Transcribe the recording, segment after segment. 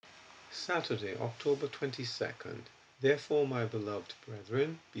Saturday, October 22nd. Therefore, my beloved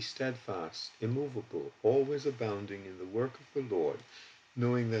brethren, be steadfast, immovable, always abounding in the work of the Lord,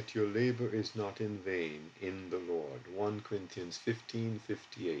 knowing that your labor is not in vain in the Lord. 1 Corinthians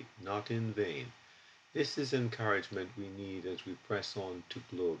 15:58. Not in vain. This is encouragement we need as we press on to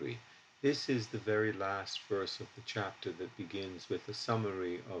glory. This is the very last verse of the chapter that begins with a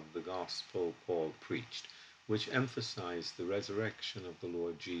summary of the gospel Paul preached, which emphasized the resurrection of the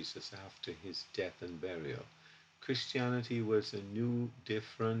Lord Jesus after his death and burial. Christianity was a new,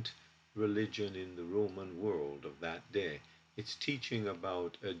 different religion in the Roman world of that day. Its teaching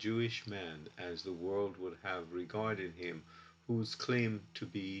about a Jewish man as the world would have regarded him, whose claim to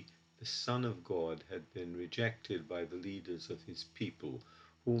be the Son of God had been rejected by the leaders of his people,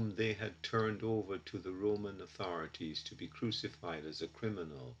 whom they had turned over to the Roman authorities to be crucified as a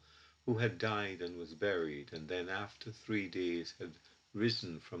criminal, who had died and was buried, and then after 3 days had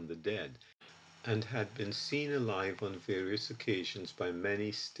risen from the dead, and had been seen alive on various occasions by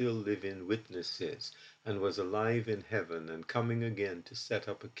many still living witnesses, and was alive in heaven and coming again to set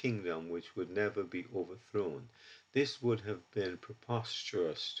up a kingdom which would never be overthrown. This would have been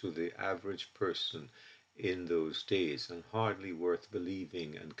preposterous to the average person in those days, and hardly worth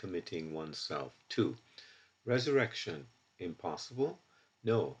believing and committing oneself to. Resurrection, impossible?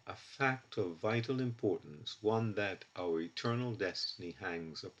 No, a fact of vital importance, one that our eternal destiny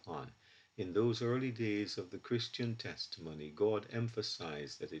hangs upon. In those early days of the Christian testimony, God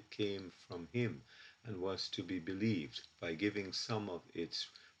emphasized that it came from Him and was to be believed by giving some of its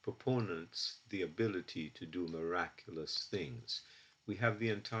proponents the ability to do miraculous things. We have the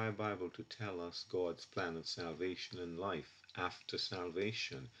entire Bible to tell us God's plan of salvation and life after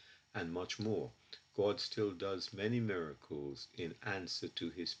salvation, and much more. God still does many miracles in answer to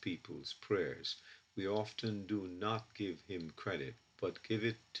his people's prayers. We often do not give him credit, but give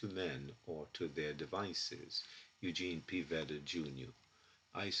it to men or to their devices. Eugene P. Vedder, Jr.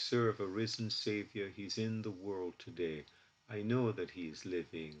 I serve a risen Savior. He's in the world today. I know that he is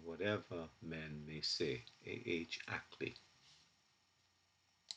living, whatever men may say. A. H. Ackley.